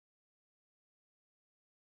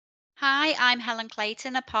Hi, I'm Helen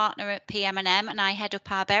Clayton, a partner at PM&M, and I head up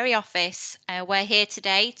our Berry office. We're here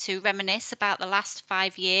today to reminisce about the last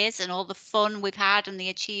 5 years and all the fun we've had and the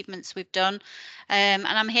achievements we've done. And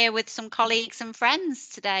I'm here with some colleagues and friends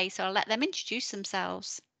today, so I'll let them introduce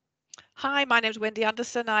themselves. Hi, my name's Wendy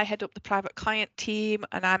Anderson. I head up the private client team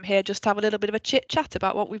and I'm here just to have a little bit of a chit chat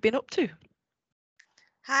about what we've been up to.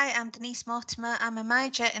 Hi, I'm Denise Mortimer. I'm a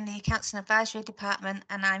manager in the Accounts and Advisory Department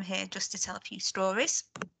and I'm here just to tell a few stories.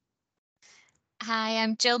 Hi,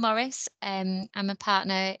 I'm Jill Morris. I'm a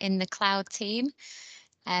partner in the cloud team.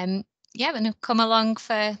 And I've come along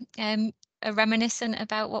for a reminiscent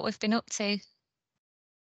about what we've been up to.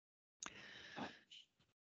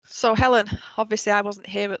 So Helen, obviously I wasn't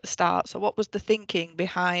here at the start, so what was the thinking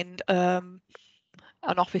behind an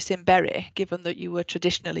office in Bury, given that you were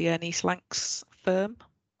traditionally an East Lancs firm?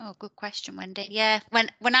 Oh, good question, Wendy. Yeah, when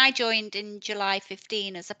I joined in July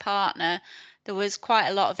 15 as a partner, there was quite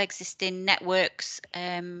a lot of existing networks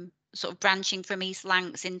sort of branching from East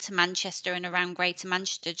Lancs into Manchester and around Greater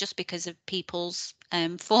Manchester just because of people's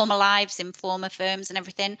former lives in former firms and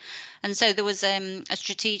everything. And so there was a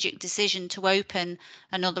strategic decision to open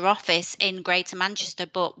another office in Greater Manchester,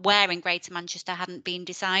 but where in Greater Manchester hadn't been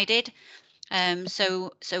decided.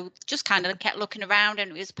 So just kind of kept looking around,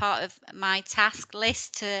 and it was part of my task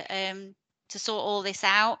list to sort all this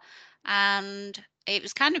out. And it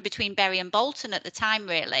was kind of between Bury and Bolton at the time,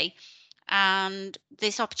 really. And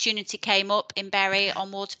this opportunity came up in Bury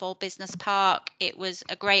on Waterfall Business Park. It was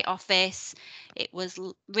a great office. It was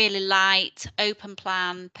really light, open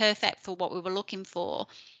plan, perfect for what we were looking for.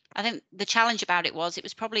 I think the challenge about it was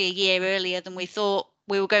probably a year earlier than we thought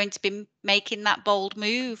we were going to be making that bold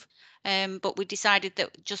move. But we decided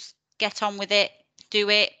that just get on with it, do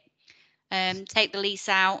it, take the lease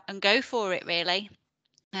out and go for it, really.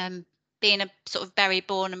 Being a sort of Bury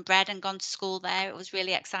born and bred and gone to school there, it was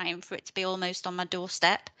really exciting for it to be almost on my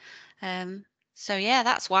doorstep. So yeah,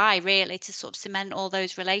 that's why, really, to sort of cement all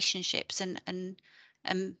those relationships and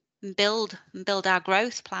build our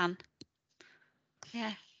growth plan.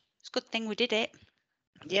 Yeah, it's a good thing we did it.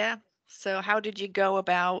 Yeah. So how did you go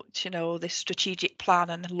about, this strategic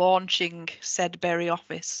plan and launching said Bury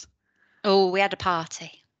office? Oh, we had a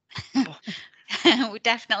party. Oh. We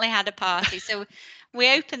definitely had a party. So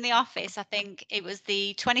we opened the office, I think it was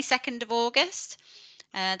the 22nd of August.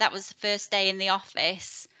 That was the first day in the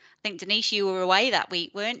office. I think, Denise, you were away that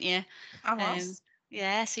week, weren't you? I was.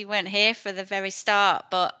 Yeah, so you weren't here for the very start.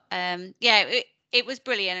 But yeah, it was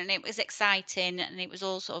brilliant and it was exciting and it was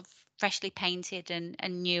all sort of freshly painted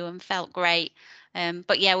and new and felt great.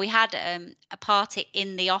 But yeah, we had a party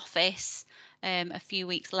in the office a few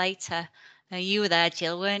weeks later. You were there,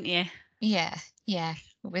 Jill, weren't you? Yeah, it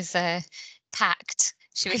was packed,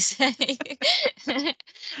 should we say.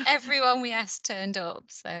 Everyone we asked turned up,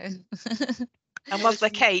 so. And was there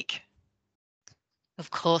cake?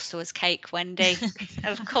 Of course there was cake, Wendy.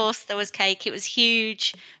 Of course there was cake. It was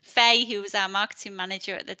huge. Faye, who was our marketing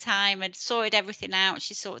manager at the time, had sorted everything out.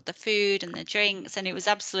 She sorted the food and the drinks, and it was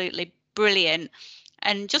absolutely brilliant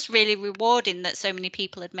and just really rewarding that so many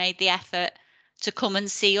people had made the effort to come and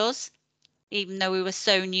see us, even though we were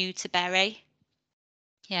so new to Bury.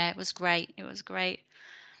 Yeah, it was great. It was great.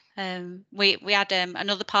 We had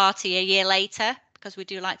another party a year later because we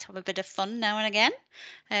do like to have a bit of fun now and again.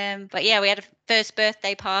 But yeah, we had a first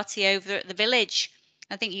birthday party over at the village.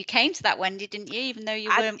 I think you came to that, Wendy, didn't you? Even though you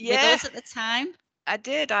weren't with us at the time. I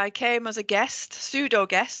did. I came as a guest, pseudo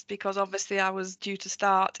guest, because obviously I was due to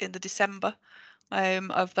start in the December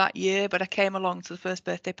of that year, but I came along to the first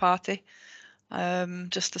birthday party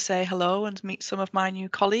just to say hello and meet some of my new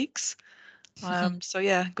colleagues. So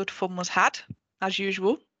yeah, good fun was had, as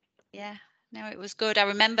usual. Yeah, no, it was good. I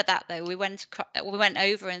remember that though. We went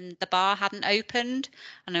over and the bar hadn't opened,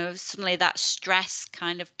 and there was suddenly that stress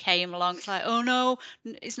kind of came along. It's like, oh no,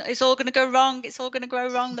 it's all going to go wrong. It's all going to go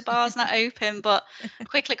wrong. The bar's not open, but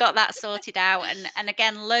quickly got that sorted out. And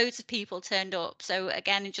again, loads of people turned up. So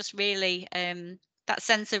again, it just really that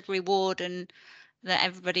sense of reward and that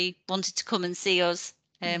everybody wanted to come and see us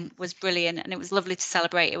was brilliant, and it was lovely to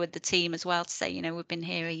celebrate it with the team as well. To say, we've been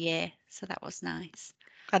here a year, so that was nice.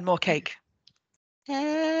 And more cake.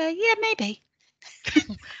 Yeah, maybe.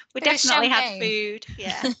 We There was definitely had champagne. food.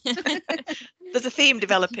 Yeah. There's a theme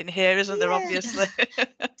developing here, isn't there? Yeah. Obviously.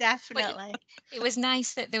 Definitely. It was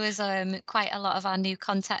nice that there was quite a lot of our new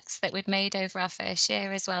contacts that we'd made over our first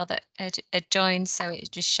year as well that had joined, so it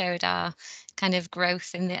just showed our kind of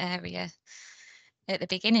growth in the area at the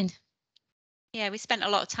beginning. Yeah, we spent a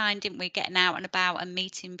lot of time, didn't we, getting out and about and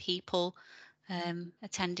meeting people,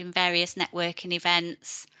 attending various networking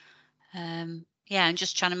events. yeah, and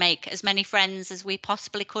just trying to make as many friends as we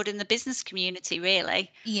possibly could in the business community,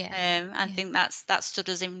 really. Yeah. I think that stood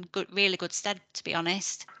us in really good stead, to be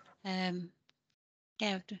honest. Yeah,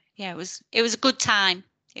 it was a good time.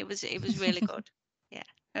 It was really good. Yeah,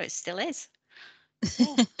 it still is.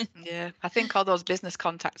 Yeah. Yeah, I think all those business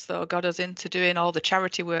contacts though got us into doing all the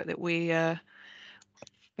charity work that we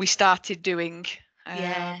started doing.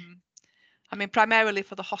 Yeah. I mean, primarily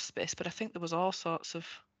for the hospice, but I think there was all sorts of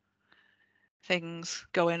things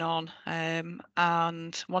going on.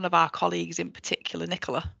 And one of our colleagues in particular,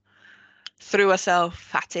 Nicola, threw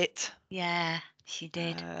herself at it. Yeah, she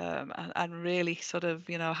did. And really sort of,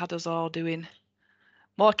 had us all doing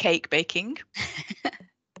more cake baking.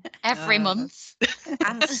 Every month.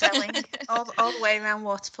 And selling all the way around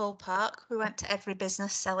Waterfall Park. We went to every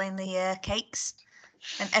business selling the cakes,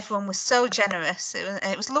 and everyone was so generous.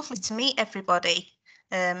 It was lovely to meet everybody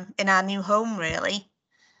in our new home, really.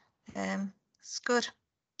 It's good.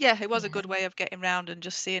 Yeah, it was a good way of getting round and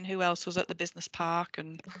just seeing who else was at the business park,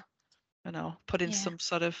 and putting some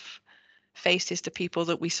sort of faces to people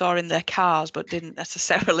that we saw in their cars but didn't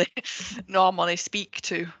necessarily normally speak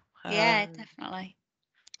to. Yeah, definitely.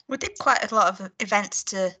 We did quite a lot of events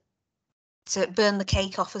to burn the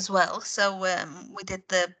cake off as well. So we did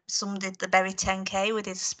some did the Berry 10K. We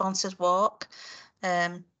did a sponsored walk.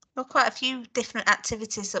 There were quite a few different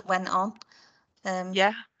activities that went on.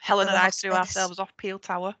 Yeah, Helen and I hospice. threw ourselves off Peel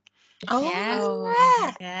Tower.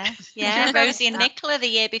 Yeah. Rosie and Nicola the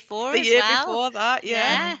year before as well. Before that,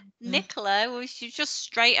 yeah. Nicola was just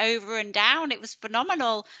straight over and down. It was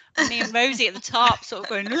phenomenal. And me and Rosie at the top sort of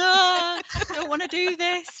going, I don't want to do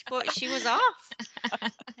this, but she was off.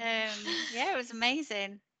 It was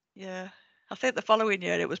amazing. Yeah. I think the following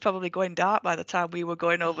year it was probably going dark by the time we were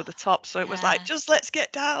going over the top. So it was like, just let's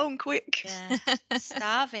get down quick. Yeah.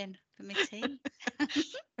 Starving for my tea.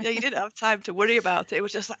 Yeah, you didn't have time to worry about it. It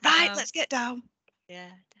was just like, right, let's get down. Yeah,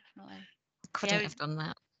 definitely. Couldn't have done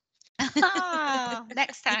that.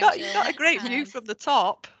 Next time. You got a great view from the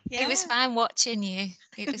top. Yeah. It was fine watching you.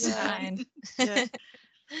 It was fine. Yeah.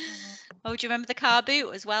 Oh, do you remember the car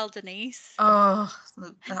boot as well, Denise? Oh,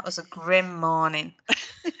 that was a grim morning.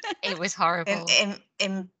 It was horrible.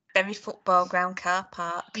 In Berry Football Ground car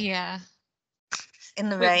park. Yeah. In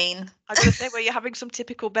the rain. I was going to say, were you having some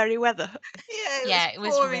typical Berry weather? Yeah, it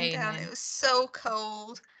was pouring down. It was so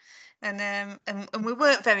cold. And we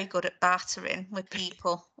weren't very good at bartering with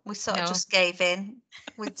people. We sort of just gave in.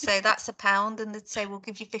 We'd say that's £1, and they'd say we'll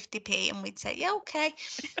give you 50p, and we'd say yeah, okay.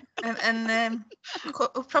 And we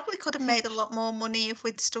probably could have made a lot more money if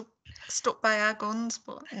we'd stuck by our guns,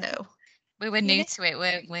 but no. We were new to it,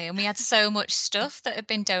 weren't we? And we had so much stuff that had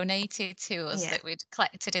been donated to us that we'd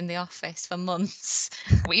collected in the office for months.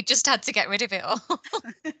 We just had to get rid of it all.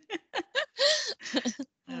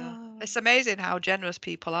 It's amazing how generous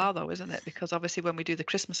people are, though, isn't it? Because obviously when we do the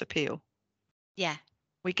Christmas appeal,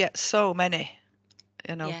 we get so many,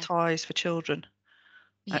 toys for children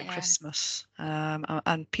at Christmas,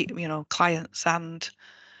 and people, clients and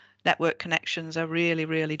network connections are really,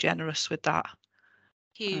 really generous with that.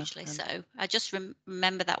 Hugely so. I just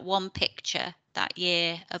remember that one picture that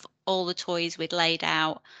year of all the toys we'd laid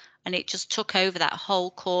out, and it just took over that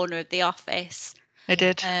whole corner of the office. It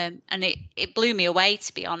did. And it blew me away,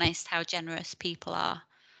 to be honest, how generous people are.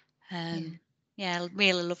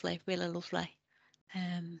 Really lovely, really lovely.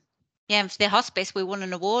 And for the hospice, we won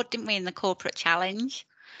an award, didn't we, in the corporate challenge?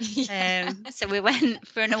 So we went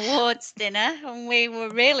for an awards dinner, and we were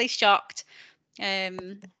really shocked.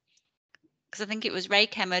 Because I think it was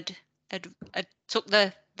Raychem had took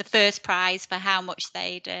the first prize for how much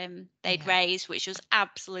they'd raised, which was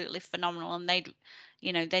absolutely phenomenal, and they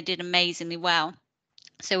did amazingly well.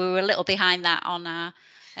 So we were a little behind that on our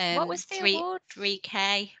what was the award?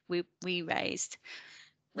 3K we raised.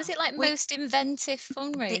 Was it like most inventive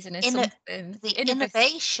fundraising or something? The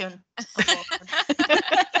innovation.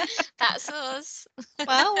 That's us.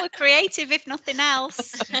 Well, we're creative if nothing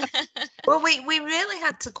else. Well, we really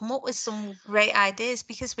had to come up with some great ideas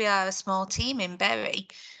because we are a small team in Berry.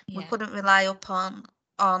 We couldn't rely upon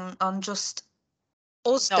just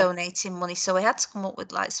us donating money, so we had to come up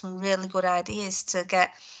with like some really good ideas to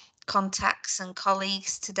get contacts and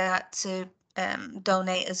colleagues to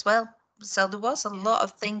donate as well. So there was a lot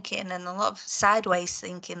of thinking and a lot of sideways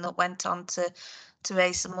thinking that went on to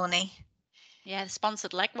raise the money. Yeah, the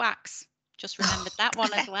sponsored leg wax. Just remembered that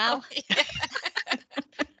one as well.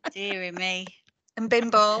 Dearie me. And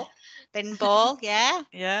bin ball. Bin ball, yeah.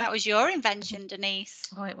 Yeah. That was your invention, Denise.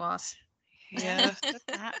 Oh, it was. Yeah.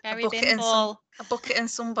 Very bin ball. A bucket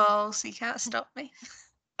and some balls. You can't stop me.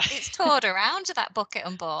 It's toured around that bucket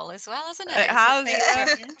and ball as well, hasn't it? It has,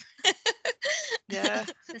 yeah. Yeah. Yeah.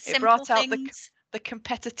 The It simple brought out things. the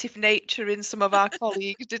competitive nature in some of our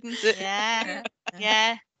colleagues, didn't it? Yeah.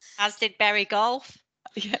 Yeah. As did Berry Golf.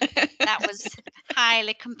 Yeah. That was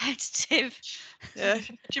highly competitive. Yeah. Do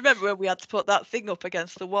you remember when we had to put that thing up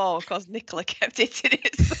against the wall because Nicola kept hitting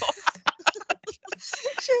it so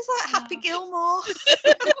She was like Happy Gilmore.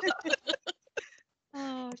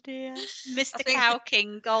 Oh dear. Mr. think- Cow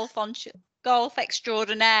King, golf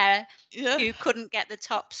extraordinaire, yeah. who couldn't get the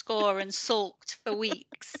top score and sulked for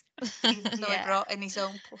weeks. Even though he Yeah. brought in his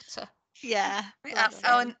own putter. Yeah. bless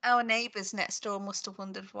him. Our neighbours next door must have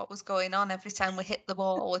wondered what was going on every time we hit the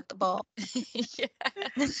ball with the ball.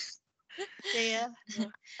 Dear.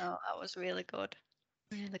 Oh, that was really good.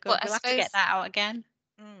 Really good. Well, I We'll have to get suppose- that out again.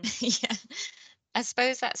 Yeah, I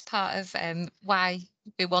suppose that's part of why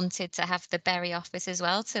we wanted to have the Berry office as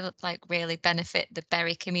well, to like really benefit the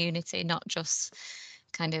Berry community, not just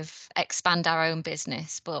kind of expand our own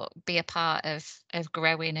business, but be a part of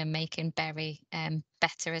growing and making Berry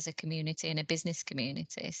better as a community and a business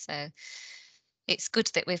community. So it's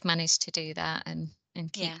good that we've managed to do that and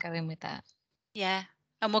keep Yeah. going with that. Yeah.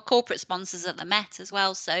 And we're corporate sponsors at the Met as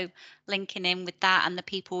well. So linking in with that and the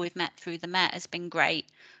people we've met through the Met has been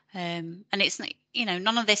great. And it's,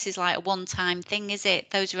 none of this is like a one-time thing, is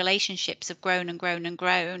it? Those relationships have grown and grown and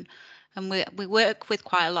grown. And we work with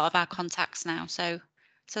quite a lot of our contacts now. So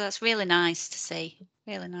that's really nice to see.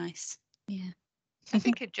 Really nice. Yeah. I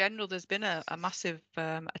think in general there's been a massive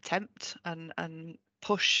attempt and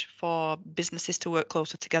push for businesses to work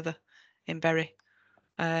closer together in Berry,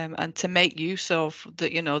 and to make use of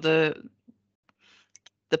the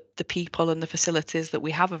people and the facilities that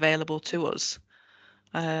we have available to us,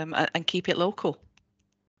 and keep it local.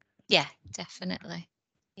 Yeah. Definitely.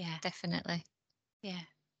 Yeah. Definitely. Yeah.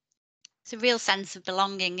 It's a real sense of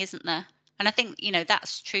belonging, isn't there? And I think,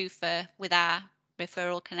 that's true with our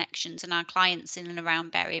referral connections and our clients in and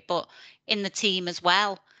around Berry, but in the team as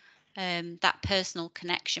well. That personal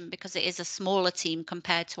connection, because it is a smaller team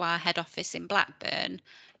compared to our head office in Blackburn.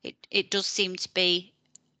 It does seem to be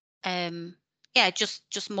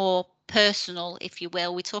just more personal, if you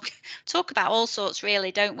will. We talk about all sorts,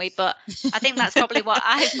 really, don't we? But I think that's probably what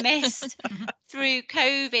I've missed through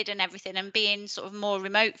COVID and everything, and being sort of more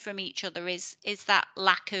remote from each other, is that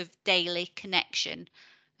lack of daily connection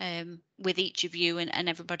with each of you and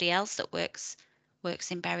everybody else that works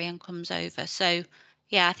in Berry and comes over. So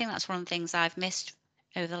yeah, I think that's one of the things I've missed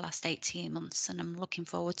over the last 18 months, and I'm looking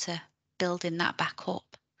forward to building that back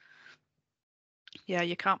up. Yeah,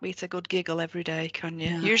 you can't beat a good giggle every day, can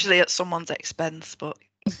you? No. Usually at someone's expense, but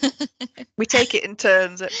we take it in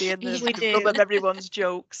turns at the end of We do. of everyone's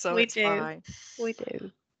jokes, so We it's do. fine. We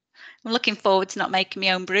do. I'm looking forward to not making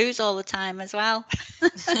my own brews all the time as well.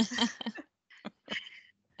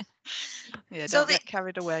 Yeah, So don't get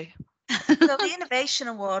carried away. So the Innovation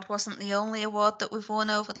Award wasn't the only award that we've won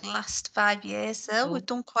over the last 5 years, though. We've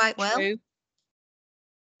done quite well. True.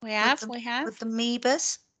 We have. With the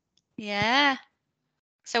MEBAs. Yeah.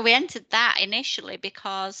 So we entered that initially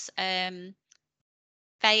because Faye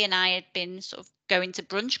and I had been sort of going to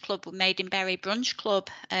brunch club, Made in Berry brunch club,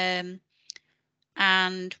 and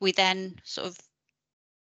we then sort of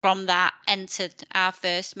from that entered our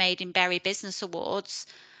first Made in Berry Business Awards,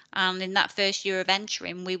 and in that first year of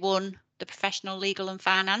entering, we won the Professional Legal and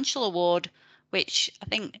Financial Award, which I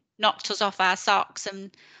think knocked us off our socks,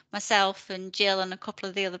 and myself and Jill and a couple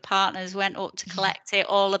of the other partners went up to collect it,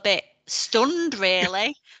 all a bit stunned,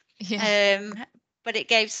 really. Yeah. But it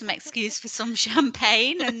gave some excuse for some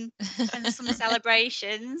champagne and some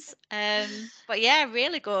celebrations. But yeah,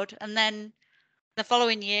 really good. And then the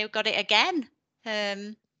following year got it again.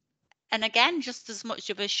 And again, just as much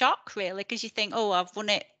of a shock, really, because you think, oh,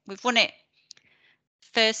 we've won it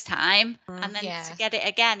first time, and then to get it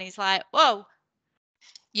again is like, whoa.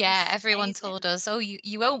 Yeah, everyone told us, oh,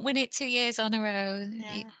 you won't win it 2 years on a row.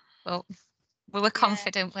 Yeah. Well, we were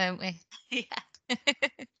confident, weren't we? Yeah.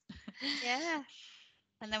 Yeah.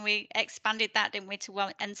 And then we expanded that, didn't we,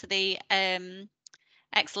 to enter the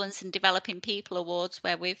Excellence in Developing People Awards,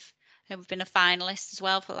 where we've been a finalist as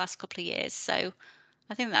well for the last couple of years. So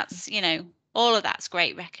I think that's, all of that's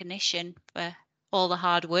great recognition for all the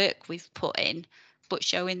hard work we've put in, but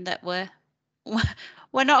showing that we're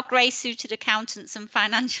not grey-suited accountants and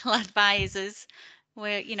financial advisors.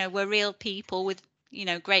 We're real people with,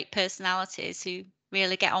 great personalities who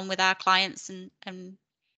really get on with our clients and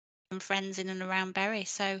friends in and around Berry.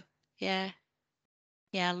 So yeah,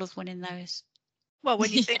 I love winning those. Well,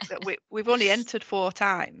 when you think that we've only entered 4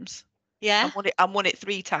 times, Yeah, and won it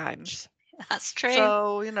 3 times, That's true.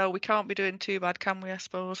 So, you know, we can't be doing too bad, can we, I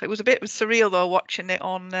suppose? It was a bit surreal, though, watching it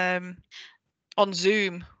on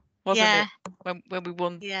Zoom, wasn't it? When we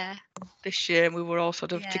won this year, and we were all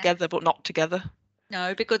sort of together, but not together. No,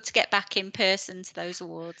 it'd be good to get back in person to those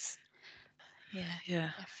awards. Yeah,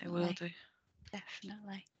 it will do.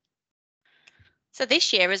 Definitely. So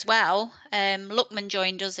this year as well, Luckman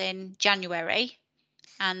joined us in January,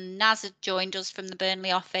 and Naz had joined us from the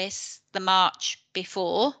Burnley office the March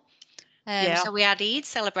before. So we had Eid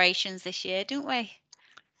celebrations this year, didn't we?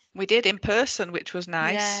 We did in person, which was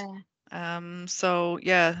nice. So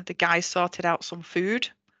yeah, the guys sorted out some food,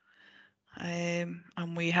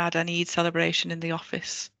 and we had an Eid celebration in the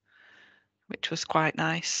office, which was quite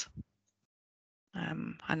nice.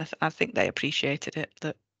 And I think they appreciated it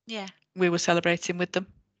that we were celebrating with them.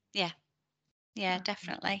 Yeah,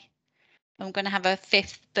 definitely. I'm going to have a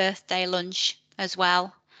 5th birthday lunch as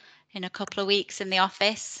well in a couple of weeks in the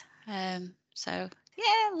office. So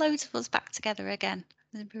yeah, loads of us back together again.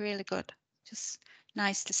 It'd be really good. Just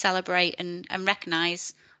nice to celebrate and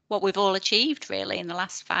recognise what we've all achieved really in the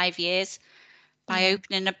last 5 years by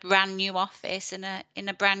opening a brand new office in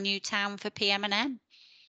a brand new town for PM&M.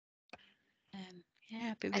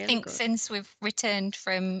 Yeah, it'd be really I think good. since we've returned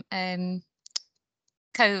from the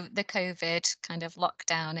COVID kind of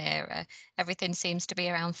lockdown era, everything seems to be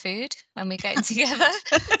around food when we're getting together.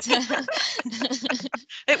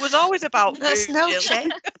 It was always about food. There's no Jill.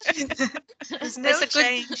 change. There's no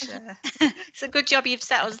change there. It's a good job you've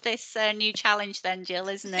set us this new challenge then, Jill,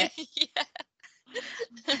 isn't it?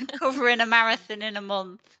 Covering a marathon in a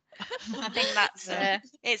month. I think that's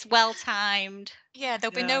it's well timed. Yeah,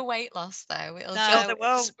 there'll be no weight loss though. It'll No,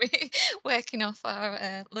 just be working off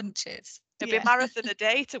our lunches. It'll be a marathon a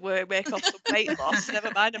day to make off some weight loss.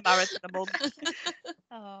 Never mind a marathon a month.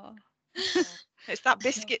 Oh, it's that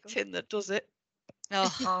biscuit tin that does it.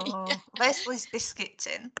 Leslie's biscuit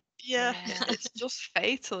tin. Yeah, it's just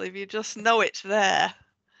fatal if you just know it's there.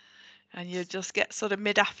 And you just get sort of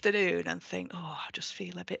mid-afternoon and think, oh, I just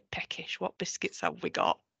feel a bit peckish. What biscuits have we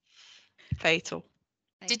got? Fatal.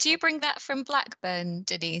 Did you bring that from Blackburn,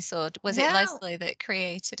 Denise, or was it Leslie that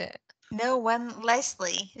created it? No, when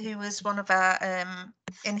Leslie, who was one of our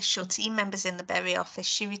initial team members in the Berry office,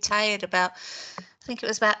 she retired I think it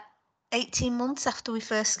was about 18 months after we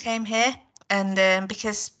first came here. And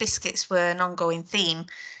because biscuits were an ongoing theme,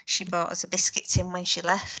 she bought us a biscuit tin when she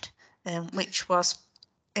left, which was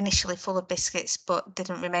initially full of biscuits, but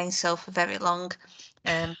didn't remain so for very long.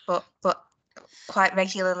 But quite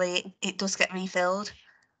regularly, it does get refilled.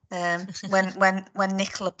 When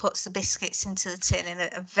Nicola puts the biscuits into the tin in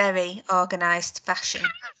a very organised fashion.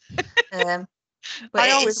 I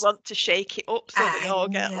always want to shake it up so they all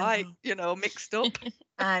get mixed up.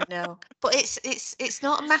 I know, but it's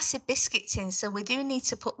not a massive biscuit tin, so we do need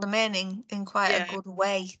to put them in quite a good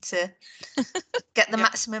way to get the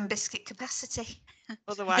maximum biscuit capacity.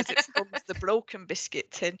 Otherwise, it becomes the broken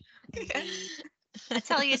biscuit tin. I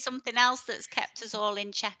tell you something else that's kept us all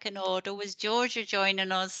in check and order was Georgia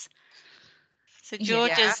joining us. So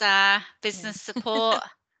Georgia's our business support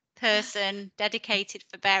person dedicated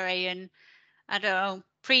for Berry, and I don't know,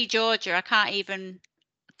 pre-Georgia, I can't even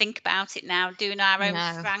think about it now, doing our own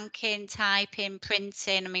franking, typing,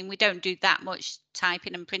 printing. I mean, we don't do that much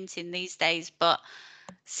typing and printing these days, but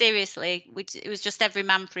seriously, it was just every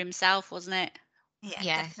man for himself, wasn't it?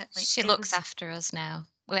 Yeah, definitely. She looks after us now.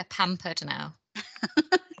 We're pampered now.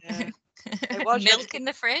 It was milk in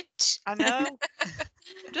the fridge. I know.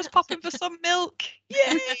 Just popping for some milk.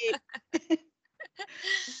 Yay!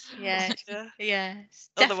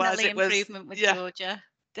 Definitely improvement with Georgia.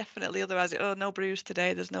 Definitely. Otherwise, no brews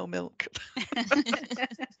today. There's no milk.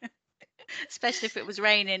 Especially if it was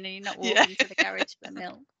raining and you're not walking to the garage for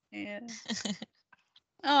milk.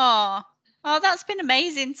 Oh, that's been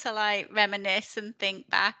amazing to reminisce and think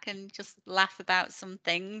back and just laugh about some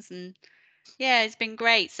things. And it's been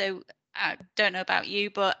great. So I don't know about you,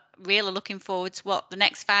 but really looking forward to what the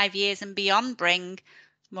next 5 years and beyond bring.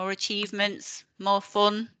 More achievements, more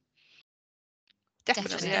fun.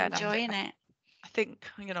 Definitely enjoying it. I think,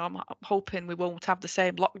 I'm hoping we won't have the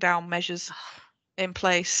same lockdown measures in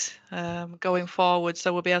place going forward.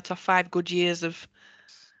 So we'll be able to have 5 good years of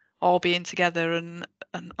all being together and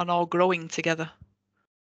all growing together.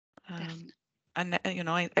 And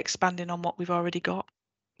expanding on what we've already got.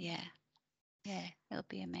 Yeah, it'll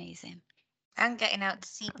be amazing. And getting out to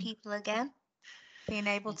see people again, being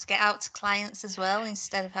able to get out to clients as well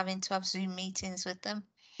instead of having to have Zoom meetings with them.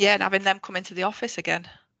 Yeah, and having them come into the office again.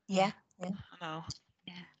 Yeah. I know.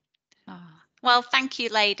 Oh. Well, thank you,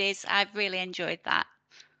 ladies. I've really enjoyed that.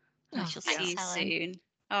 I shall see you Helen. soon.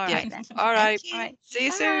 All right then. All right. you. All right. See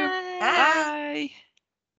you soon. Bye. Bye. Bye.